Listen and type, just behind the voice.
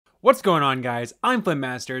What's going on, guys? I'm Flint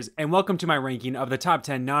Masters, and welcome to my ranking of the top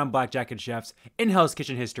 10 non-Black Jacket chefs in Hell's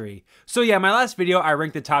Kitchen history. So yeah, my last video, I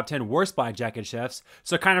ranked the top 10 worst Black Jacket chefs,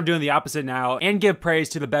 so kind of doing the opposite now, and give praise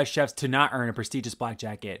to the best chefs to not earn a prestigious Black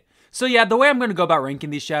Jacket. So yeah, the way I'm going to go about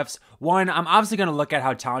ranking these chefs, one, I'm obviously going to look at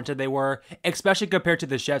how talented they were, especially compared to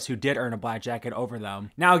the chefs who did earn a Black Jacket over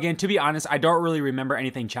them. Now again, to be honest, I don't really remember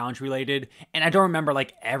anything challenge related, and I don't remember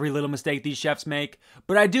like every little mistake these chefs make,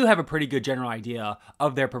 but I do have a pretty good general idea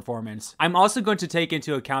of their performance. I'm also going to take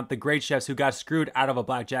into account the great chefs who got screwed out of a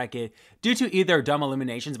Black Jacket due to either dumb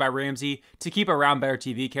eliminations by Ramsey to keep around better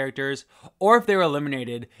TV characters, or if they were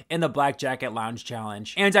eliminated in the Black Jacket Lounge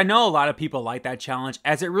Challenge. And I know a lot of people like that challenge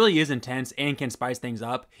as it really is intense and can spice things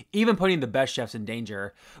up, even putting the best chefs in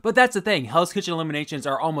danger. But that's the thing, Hell's Kitchen eliminations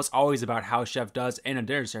are almost always about how a chef does in a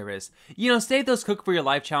dinner service. You know, save those cook for your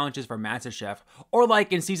life challenges for MasterChef, or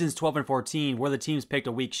like in seasons 12 and 14 where the teams picked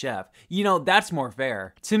a weak chef. You know, that's more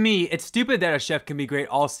fair. To me, it's stupid that a chef can be great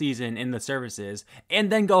all season in the services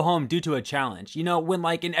and then go home due to a challenge. You know, when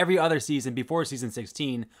like in every other season before season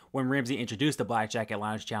 16, when Ramsey introduced the Black Jacket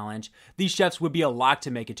Lounge Challenge, these chefs would be a lock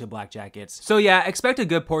to make it to Black Jackets. So yeah, expect a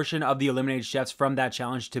good portion of the eliminated chefs from that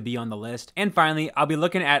challenge to be on the list. And finally, I'll be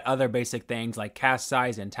looking at other basic things like cast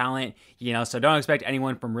size and talent, you know, so don't expect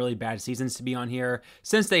anyone from really bad seasons to be on here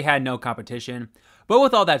since they had no competition. But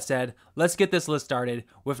with all that said, let's get this list started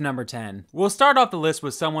with number 10. We'll start off the list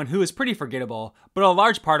with someone who is pretty forgettable, but a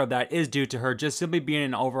large part of that is due to her just simply being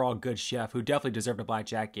an overall good chef who definitely deserved a Black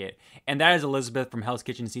Jacket, and that is Elizabeth from Hell's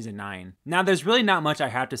Kitchen Season 9. Now, there's really not much I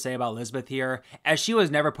have to say about Elizabeth here, as she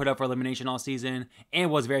was never put up for elimination all season and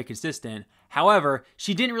was very consistent. However,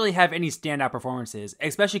 she didn't really have any standout performances,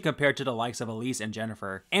 especially compared to the likes of Elise and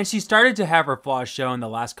Jennifer. And she started to have her flaws shown the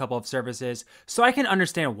last couple of services, so I can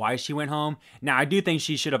understand why she went home. Now, I do think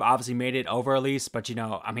she should have obviously made it over Elise, but you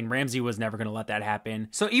know, I mean, Ramsey was never going to let that happen.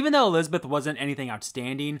 So even though Elizabeth wasn't anything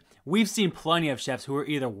outstanding, we've seen plenty of chefs who were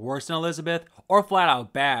either worse than Elizabeth or flat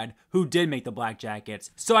out bad who did make the Black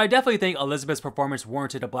Jackets. So I definitely think Elizabeth's performance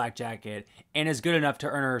warranted a Black Jacket and is good enough to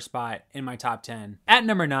earn her spot in my top 10. At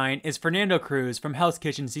number 9 is Fernando Cruz from Hell's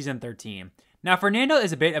Kitchen Season 13. Now, Fernando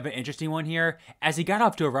is a bit of an interesting one here, as he got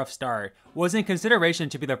off to a rough start, was in consideration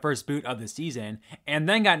to be the first boot of the season, and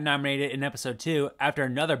then got nominated in episode 2 after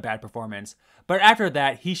another bad performance. But after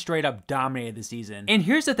that, he straight up dominated the season. And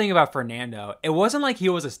here's the thing about Fernando, it wasn't like he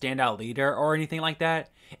was a standout leader or anything like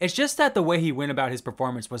that. It's just that the way he went about his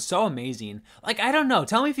performance was so amazing. Like, I don't know,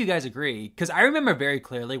 tell me if you guys agree, because I remember very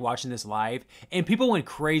clearly watching this live, and people went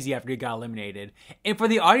crazy after he got eliminated. And for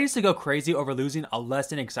the audience to go crazy over losing a less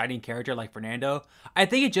than exciting character like Fernando, I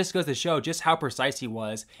think it just goes to show just how precise he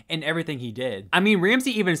was in everything he did. I mean,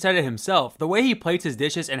 Ramsey even said it himself, the way he plates his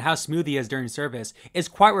dishes and how smooth he is during service is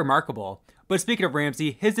quite remarkable. But speaking of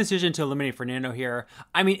Ramsey, his decision to eliminate Fernando here,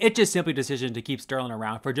 I mean, it's just simply a decision to keep Sterling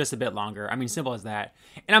around for just a bit longer. I mean, simple as that.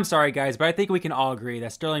 And I'm sorry guys, but I think we can all agree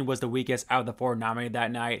that Sterling was the weakest out of the 4 nominated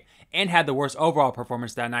that night and had the worst overall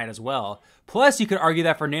performance that night as well. Plus, you could argue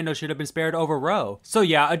that Fernando should have been spared over Roe. So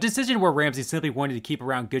yeah, a decision where Ramsey simply wanted to keep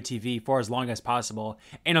around good TV for as long as possible.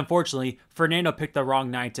 And unfortunately, Fernando picked the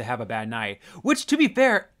wrong night to have a bad night. Which, to be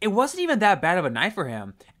fair, it wasn't even that bad of a night for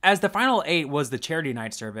him, as the final 8 was the charity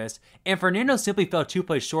night service, and Fernando simply fell 2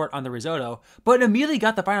 plates short on the risotto, but immediately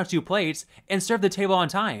got the final 2 plates and served the table on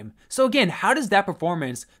time. So again, how does that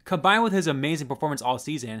performance, combined with his amazing performance all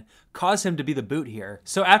season, cause him to be the boot here?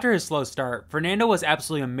 So after his slow start, Fernando was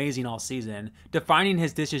absolutely amazing all season, defining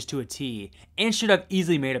his dishes to a T, and should have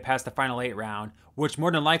easily made it past the final 8 round, which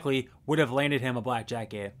more than likely would have landed him a Black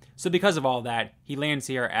Jacket. So because of all that, he lands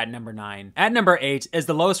here at number 9. At number 8 is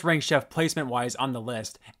the lowest ranked chef placement wise on the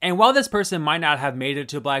list, and while this person might not have made it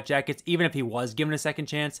to Black Jackets even if he was given a second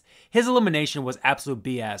chance, his elimination was absolute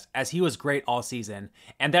BS as he was great all season,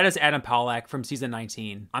 and that is Adam Pawlak from season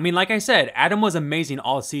 19. I mean, like I said, Adam was amazing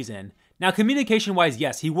all season. Now, communication-wise,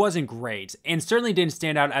 yes, he wasn't great, and certainly didn't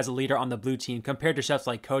stand out as a leader on the blue team compared to chefs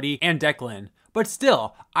like Cody and Declan. But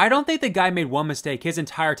still, I don't think the guy made one mistake his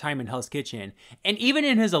entire time in Hell's Kitchen, and even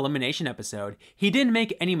in his elimination episode, he didn't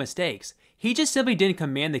make any mistakes. He just simply didn't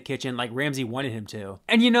command the kitchen like Ramsey wanted him to.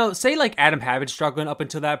 And you know, say like Adam had been struggling up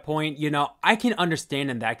until that point, you know, I can understand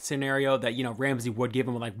in that scenario that, you know, Ramsey would give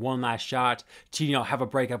him like one last shot to, you know, have a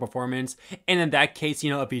breakout performance. And in that case, you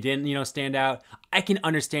know, if he didn't, you know, stand out, I can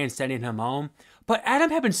understand sending him home. But Adam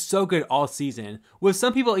had been so good all season, with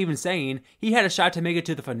some people even saying he had a shot to make it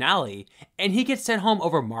to the finale, and he gets sent home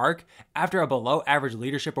over Mark after a below average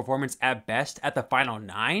leadership performance at best at the final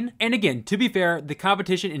 9? And again, to be fair, the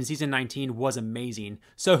competition in season 19 was amazing,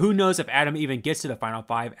 so who knows if Adam even gets to the final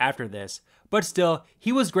 5 after this. But still,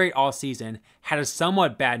 he was great all season, had a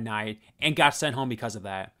somewhat bad night, and got sent home because of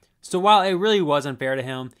that. So while it really was unfair to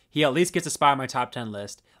him, he at least gets a spot on my top 10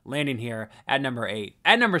 list, landing here at number 8.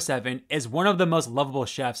 At number 7 is one of the most lovable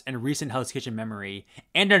chefs in recent Hell's Kitchen memory,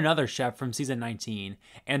 and another chef from season 19,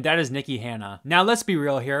 and that is Nikki Hanna. Now let's be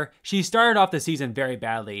real here, she started off the season very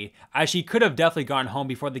badly, as she could have definitely gone home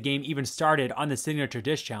before the game even started on the Signature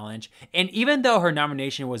Dish Challenge, and even though her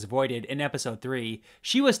nomination was voided in episode 3,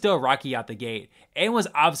 she was still rocky out the gate, and was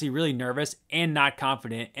obviously really nervous and not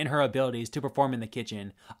confident in her abilities to perform in the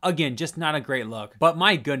kitchen. Again, just not a great look. But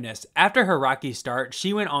my goodness, after her rocky start,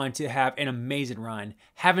 she went on to have an amazing run,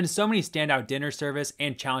 having so many standout dinner service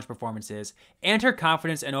and challenge performances, and her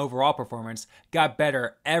confidence and overall performance got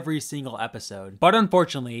better every single episode. But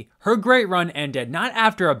unfortunately, her great run ended not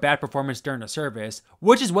after a bad performance during a service,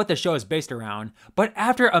 which is what the show is based around, but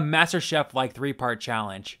after a MasterChef-like 3-part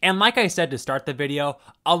challenge. And like I said to start the video,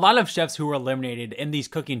 a lot of chefs who were eliminated in these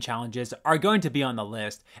cooking challenges are going to be on the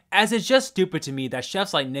list, as it's just stupid to me that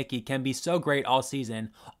chefs like Nikki can be so great all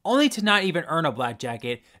season, only to not even earn a black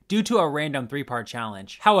jacket due to a random 3-part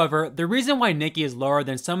challenge. However, the reason why Nikki is lower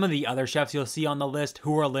than some of the other chefs you'll see on the list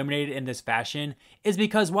who were eliminated in this fashion is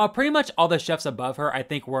because while pretty much all the chefs above her I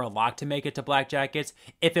think were a lock to make it to black jackets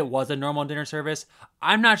if it was a normal dinner service,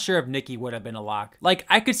 I'm not sure if Nikki would have been a lock. Like,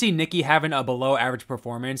 I could see Nikki having a below average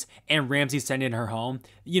performance and Ramsey sending her home,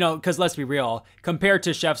 because let's be real, compared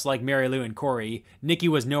to chefs like Mary Lou and Corey, Nikki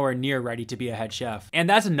was nowhere near ready to be a head chef. And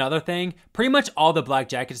that's another thing, pretty much all the black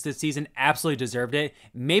jackets this season absolutely deserved it,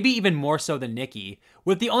 maybe even more so than Nikki,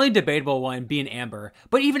 with the only debatable one being Amber.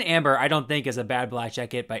 But even Amber I don't think is a bad black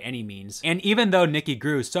jacket by any means. And even though Nikki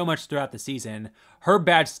grew so much throughout the season, her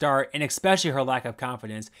bad start, and especially her lack of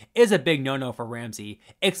confidence, is a big no-no for Ramsey,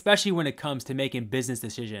 especially when it comes to making business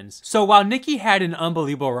decisions. So while Nikki had an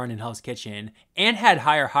unbelievable run in Hell's Kitchen, and had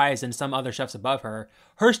higher highs than some other chefs above her,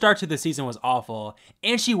 her start to the season was awful,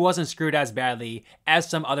 and she wasn't screwed as badly as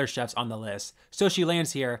some other chefs on the list, so she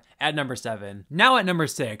lands here at number 7. Now at number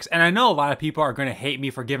 6, and I know a lot of people are going to hate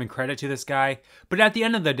me for giving credit to this guy, but at the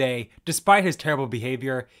end of the day, despite his terrible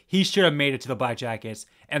behavior, he should have made it to the Black Jackets,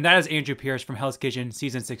 and that is Andrew Pierce from Hell's Kitchen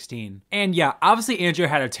season 16. And yeah, obviously Andrew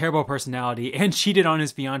had a terrible personality and cheated on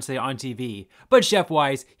his fiance on TV, but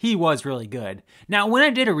chef-wise, he was really good. Now, when I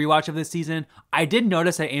did a rewatch of this season, I did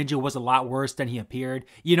notice that Andrew was a lot worse than he appeared.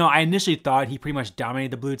 I initially thought he pretty much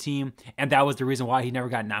dominated the blue team, and that was the reason why he never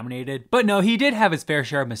got nominated. But no, he did have his fair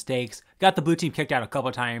share of mistakes, got the blue team kicked out a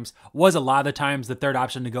couple times, was a lot of the times the third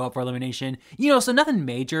option to go up for elimination. So nothing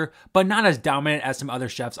major, but not as dominant as some other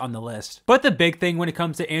chefs on the list. But the big thing when it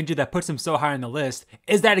comes to Andrew that puts him so high on the list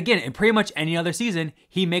is that, again, in pretty much any other season,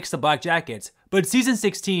 he makes the Black Jackets. But season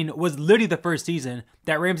 16 was literally the first season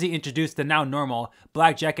that Ramsey introduced the now normal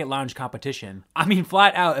Black Jacket Lounge competition. I mean,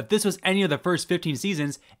 flat out, if this was any of the first 15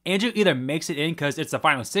 seasons, Andrew either makes it in because it's the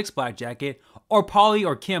final 6 Black Jacket, or Paulie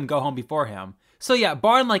or Kim go home before him. So yeah,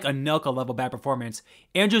 barring like a Nilka level bad performance,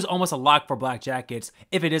 Andrew's almost a lock for Black Jackets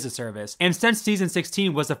if it is a service. And since season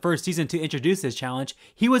 16 was the first season to introduce this challenge,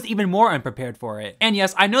 he was even more unprepared for it. And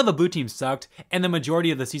yes, I know the blue team sucked, and the majority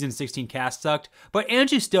of the season 16 cast sucked, but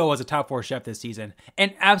Andrew still was a top 4 chef this season,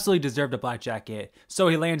 and absolutely deserved a Black Jacket, so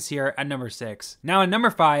he lands here at number 6. Now at number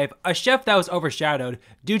 5, a chef that was overshadowed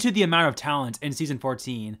due to the amount of talent in season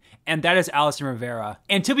 14, and that is Allison Rivera.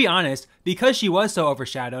 And to be honest, because she was so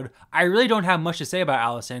overshadowed, I really don't have much to say about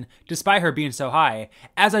Allison, despite her being so high,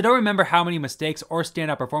 as I don't remember how many mistakes or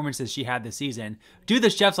standout performances she had this season, due to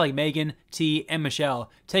chefs like Megan, T, and Michelle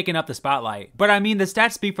taking up the spotlight. But I mean, the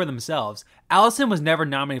stats speak for themselves. Allison was never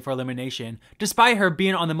nominated for elimination, despite her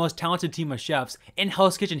being on the most talented team of chefs in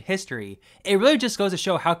Hell's Kitchen history. It really just goes to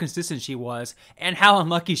show how consistent she was, and how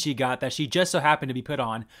unlucky she got that she just so happened to be put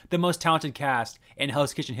on the most talented cast in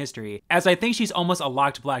Hell's Kitchen history, as I think she's almost a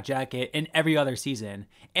locked Black Jacket in every other season.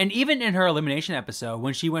 And even in her elimination episode,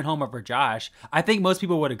 when she went home over Josh, I think most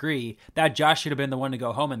people would agree that Josh should have been the one to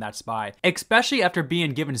go home in that spot, especially after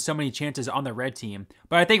being given so many chances on the red team.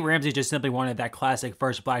 But I think Ramsey just simply wanted that classic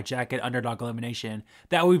first Black Jacket underdog elimination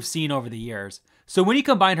that we've seen over the years. So when you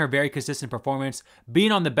combine her very consistent performance,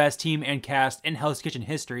 being on the best team and cast in Hell's Kitchen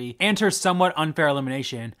history, and her somewhat unfair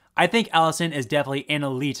elimination, I think Allison is definitely an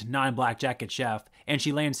elite non-Black Jacket chef, and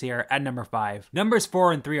she lands here at number 5. Numbers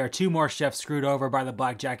 4 and 3 are 2 more chefs screwed over by the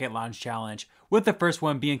Black Jacket Lounge Challenge, with the first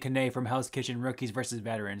one being Kanae from Hell's Kitchen Rookies vs.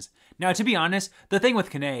 Veterans. Now, to be honest, the thing with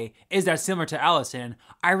Kanae is that, similar to Allison,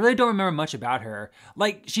 I really don't remember much about her.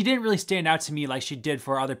 Like, she didn't really stand out to me like she did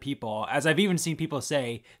for other people, as I've even seen people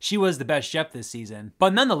say she was the best chef this season.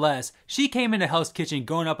 But nonetheless, she came into Hell's Kitchen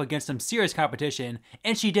going up against some serious competition,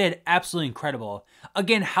 and she did absolutely incredible.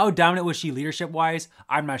 Again, how dominant was she leadership-wise?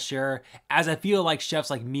 I'm not sure, as I feel like chefs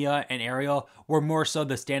like Mia and Ariel were more so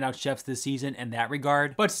the standout chefs this season in that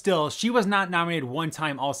regard. But still, she was not nominated one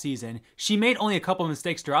time all season. She made only a couple of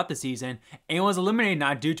mistakes throughout the season and was eliminated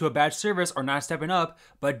not due to a bad service or not stepping up,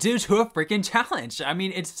 but due to a freaking challenge. I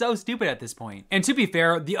mean, it's so stupid at this point. And to be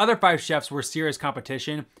fair, the other 5 chefs were serious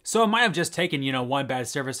competition, so it might have just taken, one bad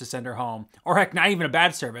service to send her home. Or heck, not even a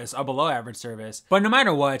bad service, a below average service. But no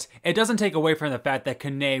matter what, it doesn't take away from the fact that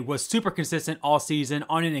Kane was super consistent all season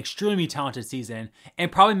on an extremely talented season,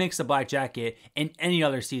 and probably makes the black jacket in any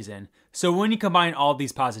other season. So when you combine all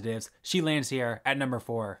these positives, she lands here at number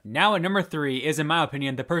 4. Now at number 3 is, in my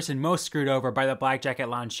opinion, the person most screwed over by the Black Jacket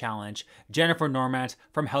Lounge Challenge, Jennifer Normant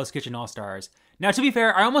from Hell's Kitchen All-Stars. Now, to be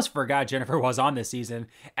fair, I almost forgot Jennifer was on this season,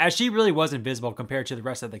 as she really was invisible compared to the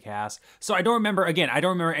rest of the cast. So I don't remember any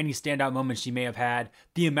standout moments she may have had,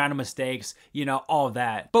 the amount of mistakes, all of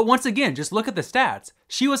that. But once again, just look at the stats.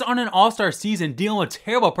 She was on an all-star season dealing with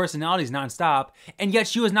terrible personalities nonstop, and yet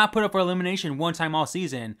she was not put up for elimination one time all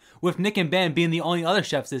season, with Nick and Ben being the only other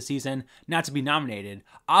chefs this season not to be nominated.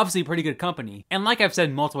 Obviously pretty good company. And like I've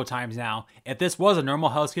said multiple times now, if this was a normal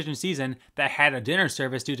Hell's Kitchen season that had a dinner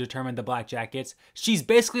service to determine the Black Jackets, she's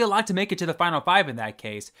basically a lock to make it to the final 5 in that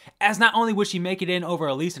case, as not only would she make it in over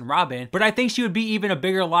Elise and Robin, but I think she would be even a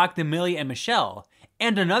bigger lock than Millie and Michelle.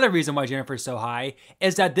 And another reason why Jennifer's so high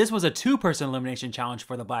is that this was a 2-person elimination challenge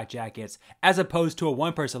for the Black Jackets, as opposed to a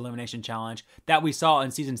 1-person elimination challenge that we saw in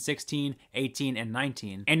season 16, 18, and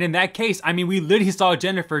 19. And in that case, I mean, we literally saw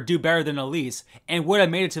Jennifer do better than Elise and would have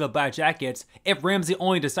made it to the Black Jackets if Ramsey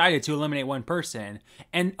only decided to eliminate 1 person.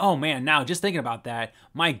 And oh man, now just thinking about that,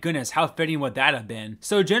 my goodness, how fitting would that have been?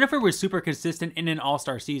 So Jennifer was super consistent in an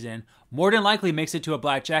all-star season, more than likely makes it to a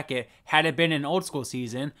Black Jacket had it been an old school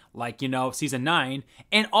season, like, season 9,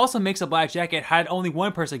 and also makes a Black Jacket had only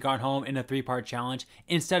 1 person gone home in a 3-part challenge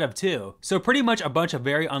instead of 2. So pretty much a bunch of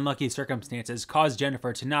very unlucky circumstances caused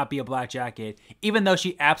Jennifer to not be a Black Jacket, even though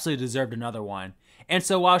she absolutely deserved another one. And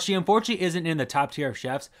so while she unfortunately isn't in the top tier of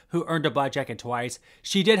chefs who earned a Black Jacket twice,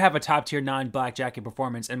 she did have a top tier non-Black Jacket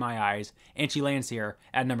performance in my eyes, and she lands here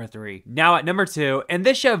at number 3. Now at number 2, and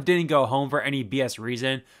this chef didn't go home for any BS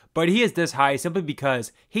reason, but he is this high simply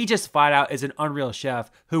because he just flat out is an unreal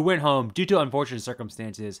chef who went home due to unfortunate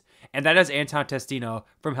circumstances, and that is Anton Testino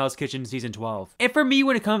from Hell's Kitchen season 12. And for me,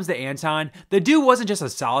 when it comes to Anton, the dude wasn't just a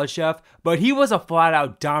solid chef, but he was a flat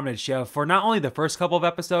out dominant chef for not only the first couple of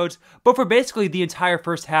episodes, but for basically the entire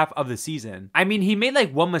first half of the season. I mean, he made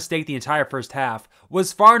like 1 mistake the entire first half,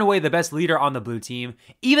 was far and away the best leader on the blue team,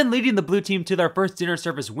 even leading the blue team to their first dinner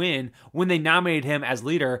service win when they nominated him as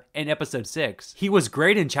leader in episode 6. He was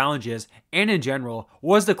great in challenges, and in general,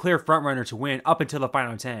 was the clear frontrunner to win up until the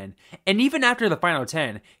final 10. And even after the final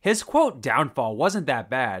 10, his quote downfall wasn't that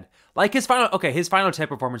bad. Like his final 10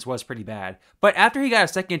 performance was pretty bad, but after he got a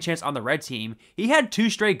second chance on the red team, he had 2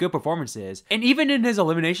 straight good performances. And even in his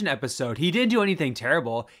elimination episode, he didn't do anything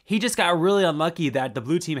terrible. He just got really unlucky that the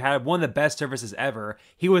blue team had one of the best services ever.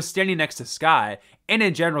 He was standing next to Scott, and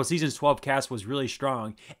in general, season 12 cast was really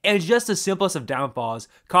strong. And just the simplest of downfalls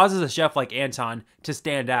causes a chef like Anton to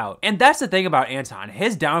stand out. And that's the thing about Anton,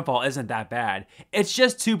 his downfall isn't that bad. It's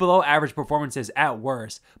just 2 below average performances at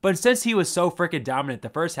worst. But since he was so freaking dominant the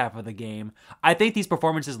first half of the game, I think these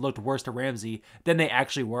performances looked worse to Ramsey than they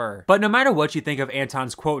actually were. But no matter what you think of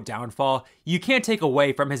Anton's quote downfall, you can't take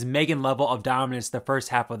away from his Megan level of dominance the first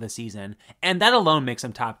half of the season. And that alone makes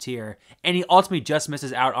him top tier. And he ultimately just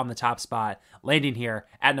misses out on the top spot, landing here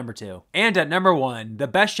at number 2. And at number 1, the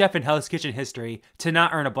best chef in Hell's Kitchen history to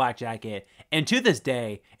not earn a Black Jacket. And to this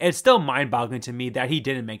day, it's still mind-boggling to me that he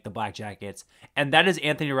didn't make the Black Jackets. And that is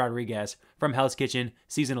Anthony Rodriguez from Hell's Kitchen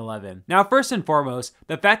season 11. Now, first and foremost,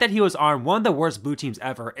 the fact that he was on one of the worst blue teams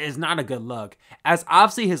ever is not a good look, as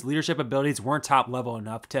obviously his leadership abilities weren't top level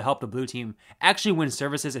enough to help the blue team actually win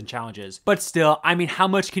services and challenges. But still, I mean, how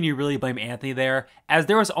much can you really blame Anthony there, as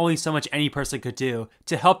there was only so much any person could do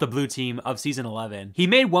to help the blue team of season 11. He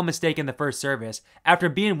made 1 mistake in the first service after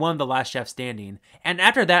being one of the last chefs standing, and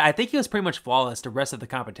after that I think he was pretty much flawless the rest of the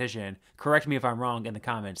competition. Correct me if I'm wrong in the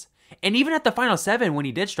comments. And even at the final 7 when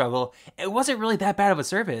he did struggle, it wasn't really that bad of a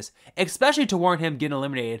service, especially to warrant him getting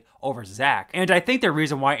eliminated over Zach. And I think the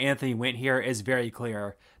reason why Anthony went here is very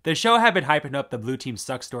clear. The show had been hyping up the blue team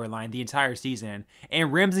suck storyline the entire season,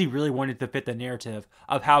 and Ramsey really wanted to fit the narrative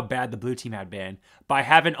of how bad the blue team had been by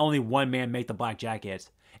having only 1 man make the Black Jackets.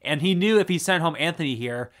 And he knew if he sent home Anthony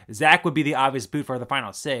here, Zach would be the obvious boot for the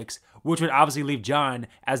final 6, which would obviously leave John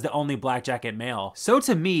as the only black jacket male. So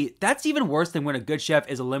to me, that's even worse than when a good chef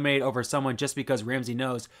is eliminated over someone just because Ramsey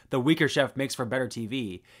knows the weaker chef makes for better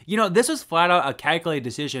TV. You know, this was flat out a calculated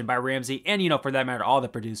decision by Ramsey and, you know, for that matter, all the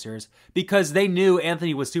producers, because they knew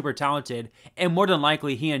Anthony was super talented and more than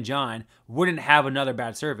likely he and John wouldn't have another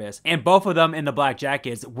bad service, and both of them in the black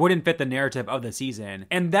jackets wouldn't fit the narrative of the season.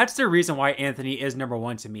 And that's the reason why Anthony is number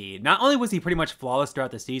 1 to me. Not only was he pretty much flawless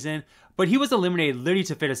throughout the season, but he was eliminated literally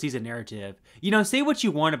to fit a season narrative. You know, say what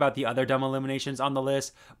you want about the other dumb eliminations on the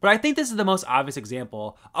list, but I think this is the most obvious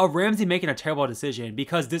example of Ramsey making a terrible decision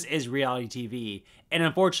because this is reality TV, and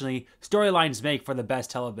unfortunately, storylines make for the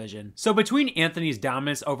best television. So between Anthony's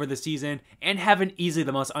dominance over the season and having easily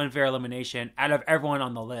the most unfair elimination out of everyone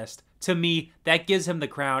on the list, to me, that gives him the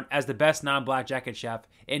crown as the best non-black jacket chef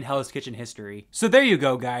in Hell's Kitchen history. So there you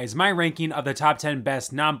go, guys, my ranking of the top 10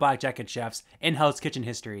 best non-black jacket chefs in Hell's Kitchen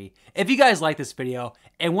history. If you guys like this video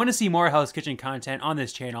and want to see more Hell's Kitchen content on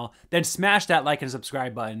this channel, then smash that like and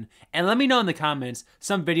subscribe button, and let me know in the comments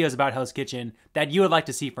some videos about Hell's Kitchen that you would like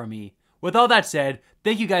to see from me. With all that said,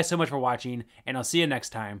 thank you guys so much for watching, and I'll see you next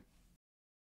time.